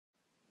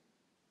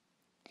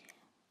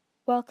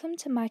Welcome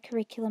to my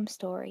curriculum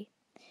story.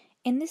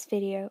 In this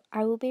video,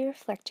 I will be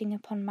reflecting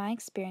upon my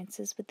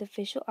experiences with the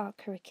visual art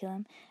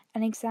curriculum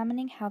and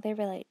examining how they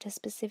relate to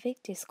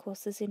specific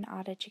discourses in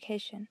art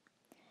education.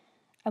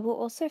 I will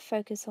also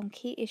focus on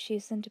key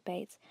issues and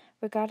debates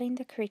regarding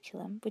the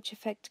curriculum which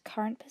affect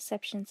current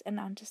perceptions and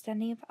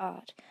understanding of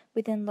art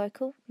within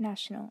local,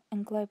 national,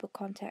 and global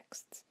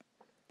contexts.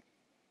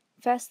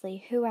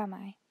 Firstly, who am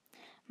I?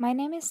 My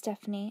name is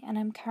Stephanie, and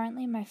I'm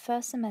currently in my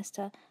first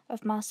semester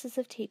of Masters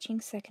of Teaching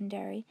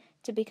Secondary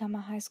to become a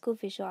high school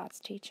visual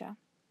arts teacher.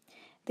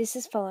 This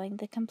is following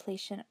the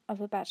completion of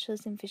a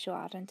Bachelor's in Visual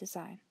Art and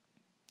Design.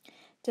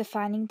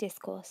 Defining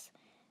discourse.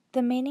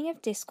 The meaning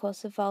of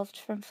discourse evolved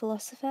from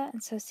philosopher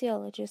and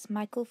sociologist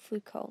Michel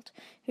Foucault,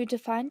 who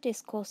defined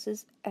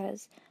discourses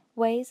as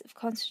ways of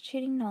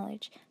constituting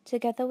knowledge,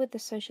 together with the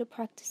social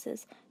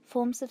practices,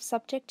 forms of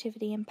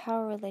subjectivity and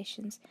power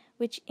relations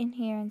which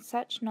inhere in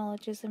such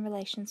knowledges and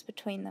relations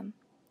between them.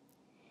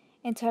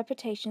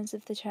 Interpretations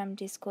of the term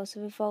discourse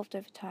have evolved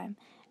over time,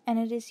 and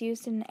it is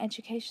used in an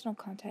educational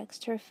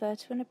context to refer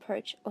to an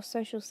approach or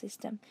social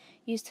system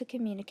used to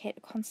communicate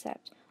a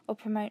concept or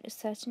promote a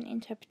certain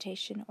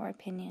interpretation or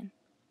opinion.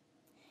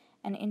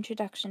 An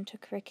introduction to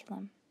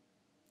curriculum.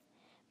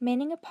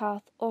 Meaning a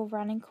path or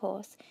running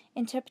course,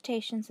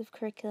 interpretations of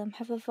curriculum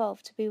have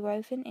evolved to be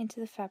woven into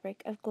the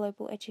fabric of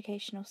global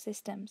educational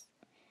systems.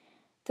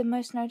 The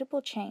most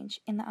notable change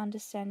in the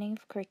understanding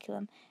of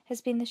curriculum has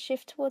been the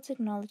shift towards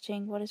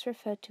acknowledging what is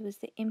referred to as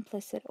the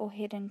implicit or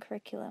hidden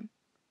curriculum.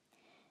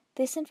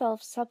 This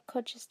involves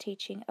subconscious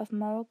teaching of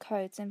moral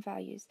codes and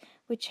values,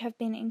 which have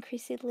been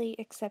increasingly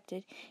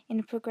accepted in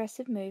a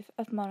progressive move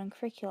of modern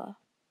curricula.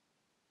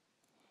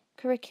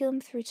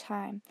 Curriculum through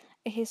time,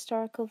 a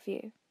historical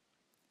view.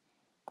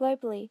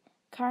 Globally,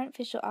 current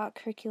visual art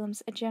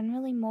curriculums are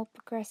generally more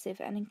progressive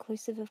and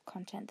inclusive of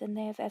content than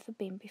they have ever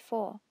been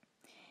before.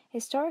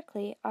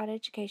 Historically, art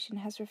education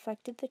has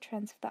reflected the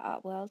trends of the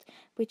art world,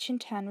 which in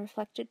turn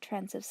reflected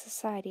trends of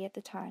society at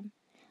the time.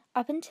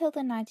 Up until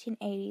the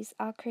 1980s,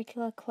 art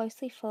curricula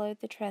closely followed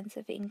the trends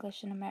of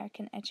English and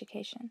American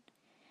education.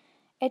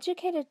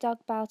 Educator Doug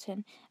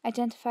Boughton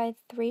identified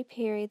 3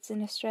 periods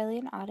in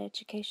Australian art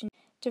education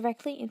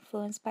directly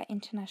influenced by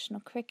international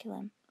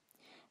curriculum.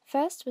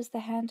 First was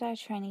the hand-eye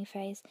training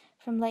phase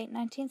from late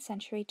 19th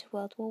century to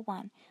World War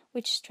I,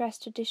 which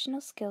stressed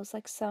traditional skills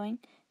like sewing,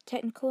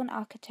 technical and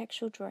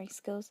architectural drawing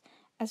skills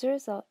as a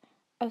result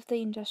of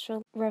the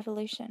Industrial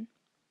Revolution.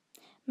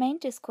 Main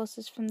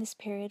discourses from this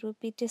period would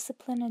be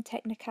discipline and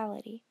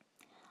technicality.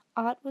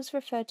 Art was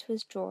referred to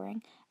as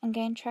drawing and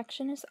gained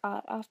traction as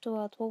art after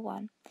World War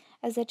I,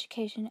 as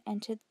education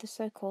entered the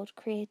so-called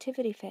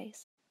creativity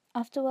phase.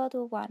 After World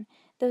War I,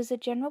 there was a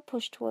general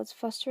push towards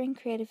fostering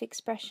creative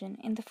expression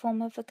in the form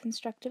of a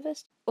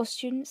constructivist or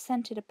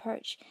student-centered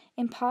approach,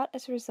 in part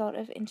as a result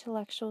of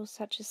intellectuals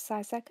such as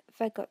Cizek,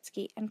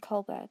 Vygotsky, and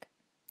Kohlberg.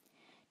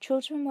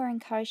 Children were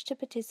encouraged to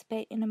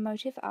participate in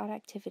emotive art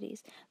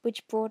activities,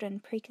 which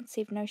broadened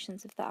preconceived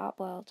notions of the art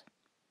world.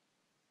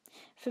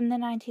 From the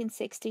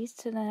 1960s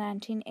to the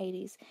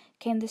 1980s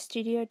came the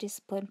studio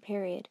discipline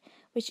period,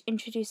 which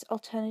introduced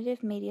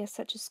alternative media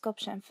such as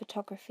sculpture and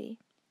photography.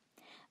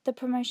 The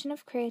promotion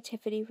of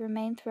creativity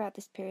remained throughout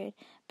this period,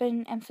 but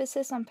an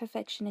emphasis on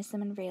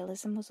perfectionism and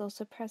realism was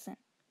also present.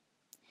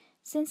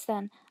 Since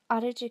then,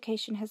 art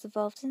education has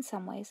evolved in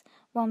some ways,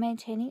 while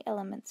maintaining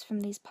elements from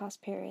these past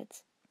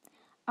periods.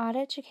 Art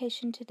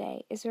education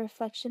today is a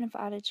reflection of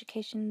art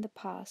education in the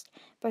past,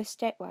 both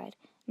statewide,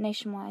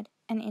 nationwide,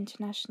 and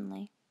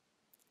internationally.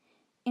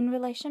 In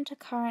relation to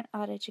current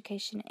art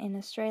education in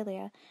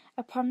Australia,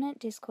 a prominent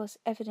discourse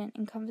evident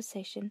in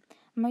conversation,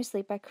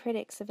 mostly by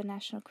critics of a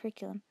national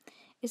curriculum,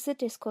 is the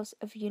discourse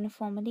of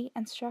uniformity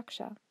and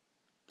structure.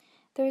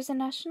 There is a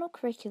national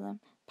curriculum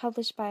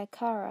published by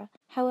ACARA,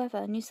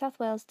 however, New South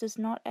Wales does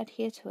not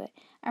adhere to it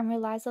and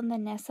relies on the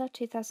NESA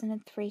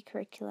 2003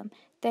 curriculum,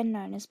 then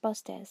known as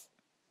BOSTES.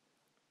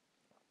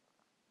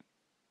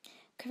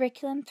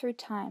 Curriculum through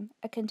time,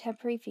 a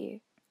contemporary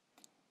view.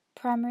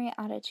 Primary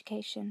art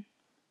education.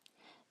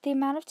 The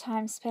amount of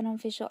time spent on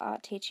visual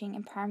art teaching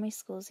in primary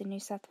schools in New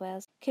South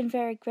Wales can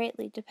vary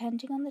greatly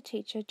depending on the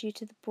teacher due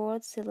to the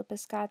broad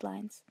syllabus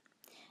guidelines.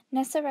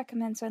 NESA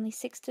recommends only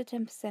 6 to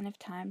 10% of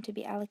time to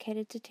be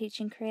allocated to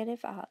teaching creative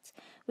arts,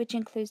 which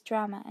includes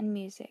drama and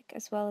music,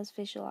 as well as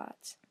visual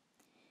arts.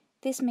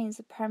 This means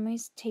that primary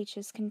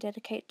teachers can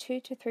dedicate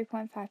 2 to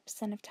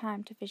 3.5% of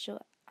time to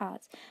visual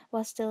arts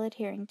while still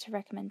adhering to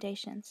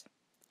recommendations.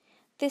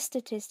 This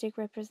statistic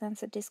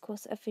represents a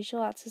discourse of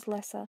visual arts as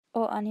lesser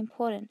or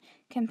unimportant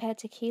compared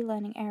to key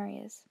learning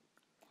areas.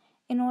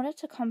 In order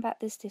to combat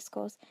this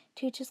discourse,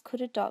 teachers could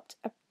adopt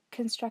a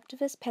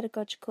constructivist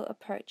pedagogical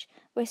approach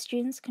where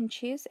students can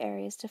choose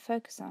areas to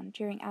focus on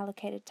during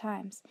allocated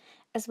times,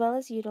 as well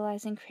as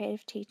utilizing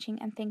creative teaching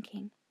and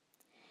thinking.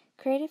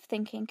 Creative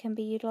thinking can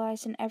be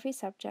utilized in every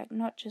subject,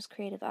 not just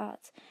creative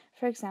arts.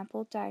 For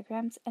example,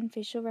 diagrams and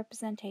visual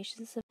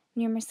representations of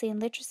numeracy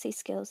and literacy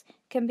skills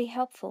can be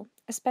helpful,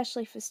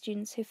 especially for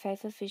students who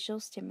favor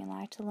visual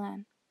stimuli to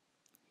learn.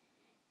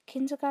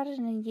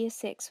 Kindergarten and Year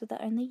 6 were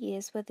the only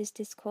years where this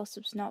discourse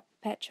was not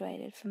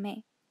perpetuated for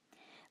me.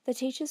 The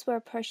teachers were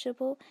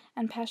approachable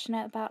and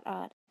passionate about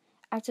art,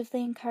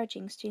 actively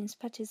encouraging students'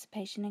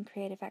 participation in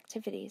creative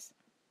activities.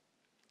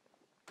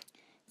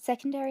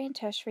 Secondary and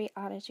tertiary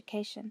art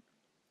education.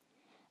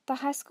 The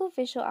high school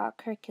visual art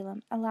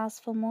curriculum allows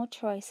for more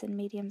choice in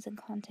mediums and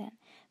content,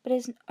 but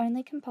is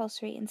only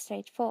compulsory in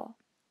Stage 4.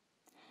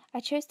 I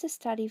chose to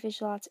study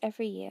visual arts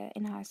every year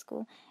in high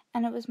school,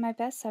 and it was my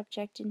best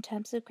subject in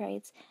terms of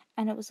grades,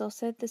 and it was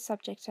also the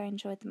subject I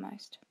enjoyed the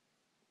most.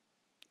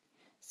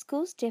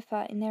 Schools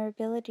differ in their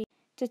ability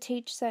to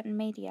teach certain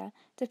media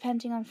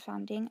depending on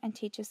funding and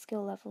teacher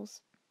skill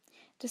levels.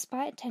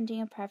 Despite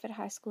attending a private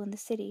high school in the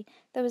city,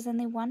 there was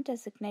only one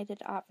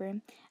designated art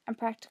room, and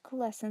practical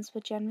lessons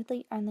were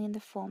generally only in the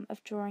form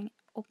of drawing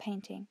or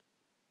painting.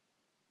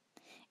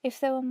 If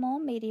there were more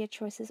media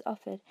choices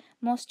offered,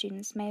 more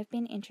students may have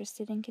been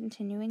interested in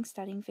continuing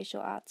studying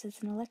visual arts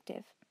as an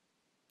elective.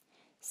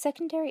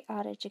 Secondary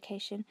art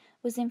education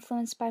was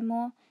influenced by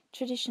more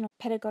traditional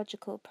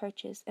pedagogical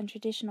approaches and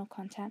traditional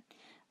content,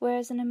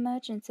 whereas an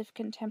emergence of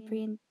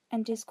contemporary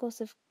and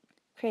discursive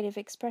creative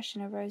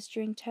expression arose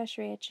during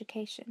tertiary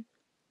education.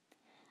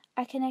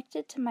 I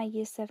connected to my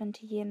Year 7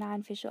 to Year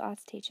 9 visual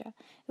arts teacher,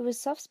 who was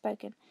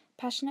soft-spoken,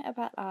 passionate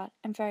about art,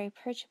 and very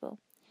approachable.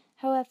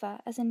 However,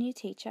 as a new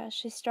teacher,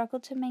 she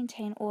struggled to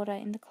maintain order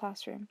in the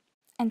classroom,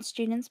 and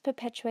students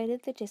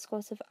perpetuated the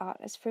discourse of art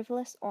as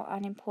frivolous or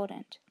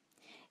unimportant.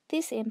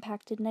 This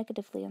impacted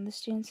negatively on the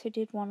students who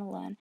did want to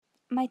learn.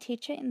 My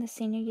teacher in the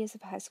senior years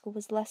of high school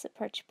was less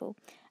approachable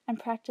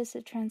and practiced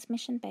a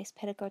transmission-based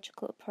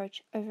pedagogical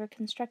approach over a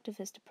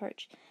constructivist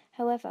approach.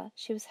 However,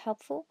 she was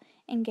helpful,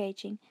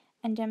 engaging,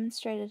 and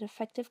demonstrated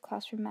effective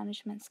classroom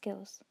management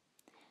skills.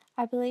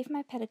 I believe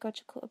my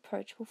pedagogical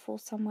approach will fall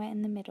somewhere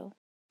in the middle.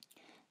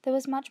 There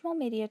was much more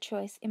media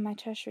choice in my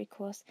tertiary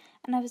course,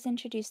 and I was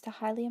introduced to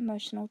highly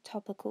emotional,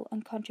 topical,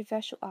 and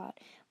controversial art,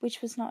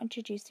 which was not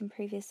introduced in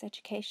previous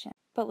education,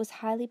 but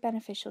was highly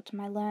beneficial to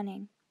my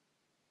learning.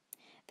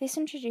 This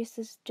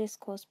introduces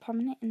discourse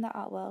prominent in the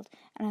art world,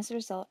 and as a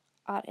result,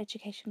 art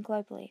education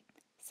globally.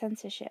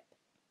 Censorship.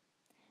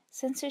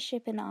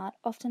 Censorship in art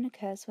often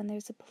occurs when there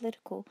is a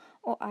political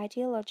or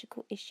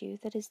ideological issue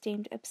that is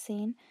deemed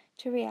obscene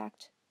to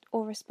react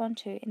or respond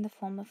to in the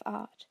form of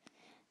art.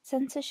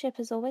 Censorship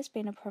has always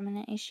been a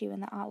prominent issue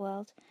in the art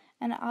world,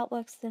 and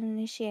artworks that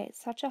initiate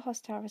such a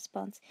hostile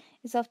response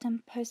is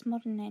often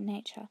postmodern in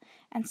nature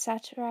and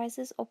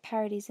satirizes or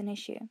parodies an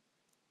issue.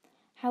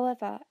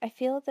 However, I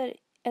feel that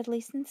at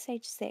least in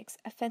Stage 6,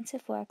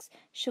 offensive works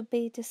should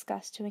be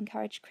discussed to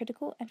encourage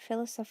critical and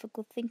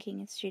philosophical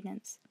thinking in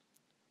students.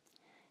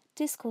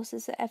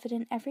 Discourses are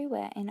evident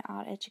everywhere in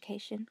art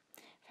education,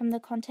 from the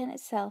content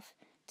itself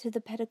to the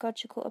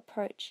pedagogical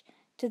approach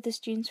to the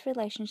students'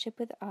 relationship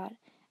with art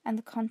and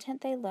the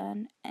content they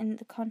learn and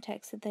the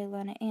context that they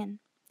learn it in.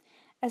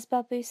 As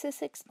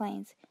Barbusis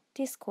explains,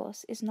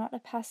 discourse is not a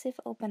passive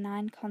or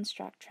benign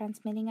construct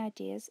transmitting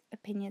ideas,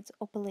 opinions,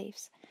 or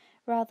beliefs.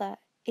 Rather,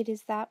 it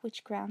is that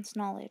which grounds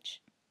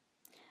knowledge.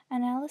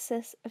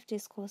 Analysis of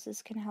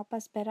discourses can help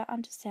us better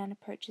understand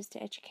approaches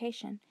to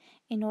education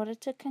in order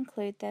to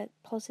conclude their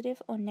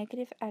positive or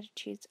negative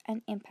attitudes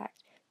and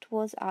impact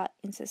towards art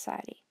in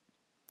society.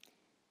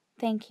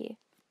 Thank you.